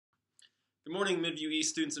Good morning, Midview East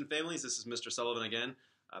students and families. This is Mr. Sullivan again,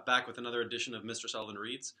 back with another edition of Mr. Sullivan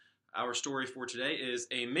Reads. Our story for today is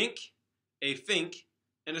A Mink, a Fink,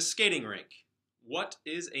 and a Skating Rink. What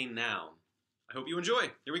is a noun? I hope you enjoy.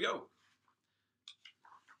 Here we go.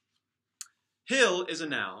 Hill is a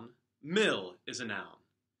noun. Mill is a noun.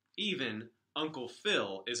 Even Uncle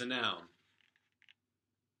Phil is a noun.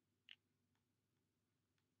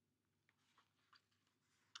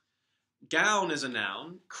 Gown is a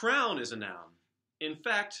noun. Crown is a noun. In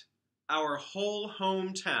fact, our whole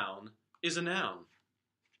hometown is a noun.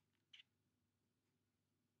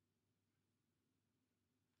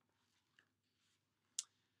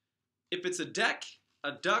 If it's a deck,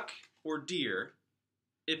 a duck, or deer,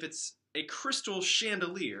 if it's a crystal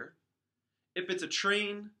chandelier, if it's a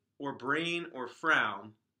train, or brain, or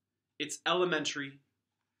frown, it's elementary,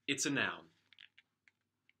 it's a noun.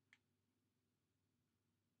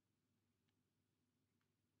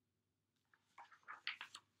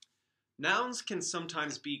 Nouns can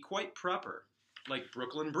sometimes be quite proper, like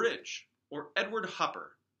Brooklyn Bridge or Edward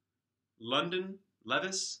Hopper. London,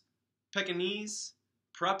 Levis, Pekingese,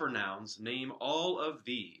 proper nouns name all of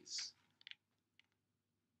these.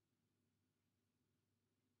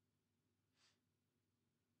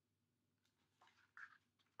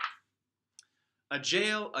 A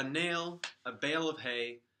jail, a nail, a bale of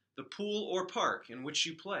hay, the pool or park in which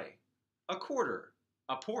you play. A quarter,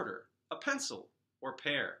 a porter, a pencil, or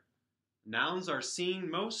pear. Nouns are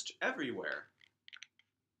seen most everywhere.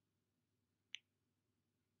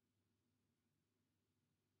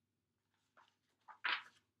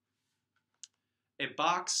 A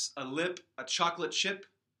box, a lip, a chocolate chip,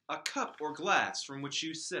 a cup or glass from which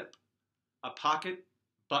you sip. A pocket,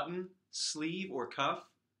 button, sleeve, or cuff.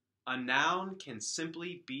 A noun can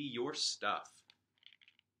simply be your stuff.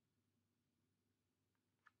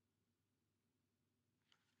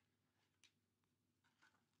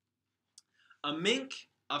 A mink,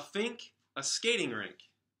 a fink, a skating rink.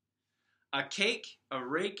 A cake, a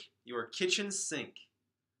rake, your kitchen sink.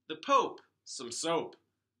 The Pope, some soap.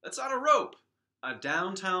 That's on a rope. A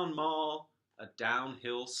downtown mall, a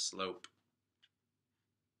downhill slope.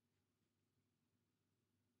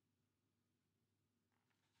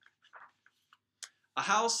 A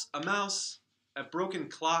house, a mouse, a broken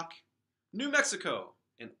clock. New Mexico,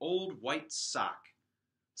 an old white sock.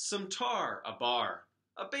 Some tar, a bar,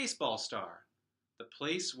 a baseball star. The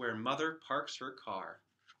place where mother parks her car.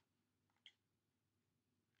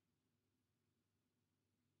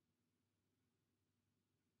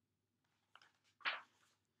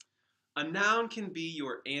 A noun can be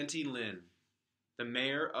your Auntie Lynn, the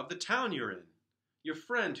mayor of the town you're in, your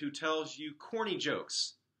friend who tells you corny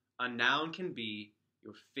jokes. A noun can be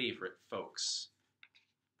your favorite folks.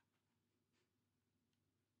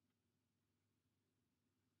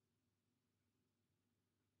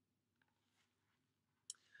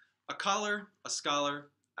 A collar, a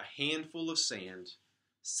scholar, a handful of sand,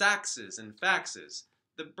 saxes and faxes,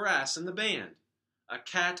 the brass and the band, a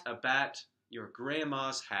cat, a bat, your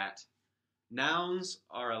grandma's hat. Nouns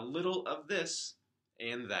are a little of this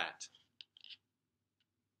and that.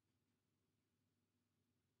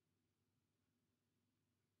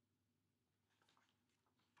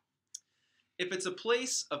 If it's a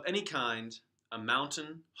place of any kind, a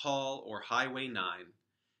mountain, hall, or Highway 9,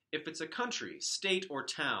 if it's a country, state, or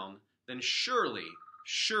town, then surely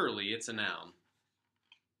it's a noun.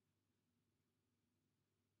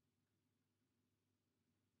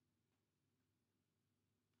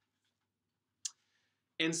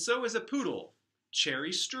 And so is a poodle,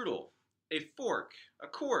 cherry strudel, a fork, a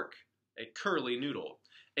cork, a curly noodle,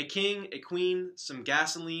 a king, a queen, some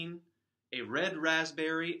gasoline, a red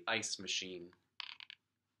raspberry ice machine.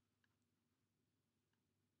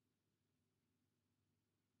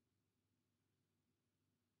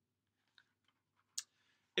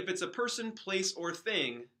 If it's a person, place, or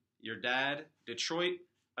thing, your dad, Detroit,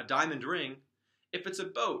 a diamond ring. If it's a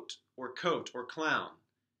boat, or coat, or clown,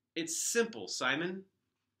 it's simple, Simon.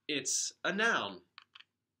 It's a noun.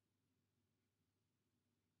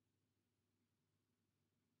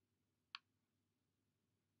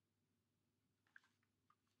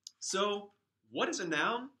 So, what is a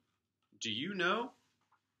noun? Do you know?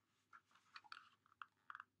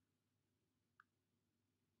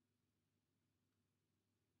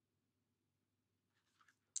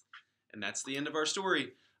 And that's the end of our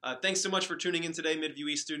story. Thanks so much for tuning in today, Midview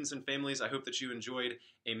East students and families. I hope that you enjoyed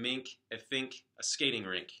A Mink, a Fink, a Skating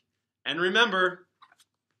Rink. And remember,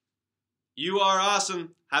 you are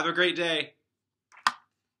awesome. Have a great day.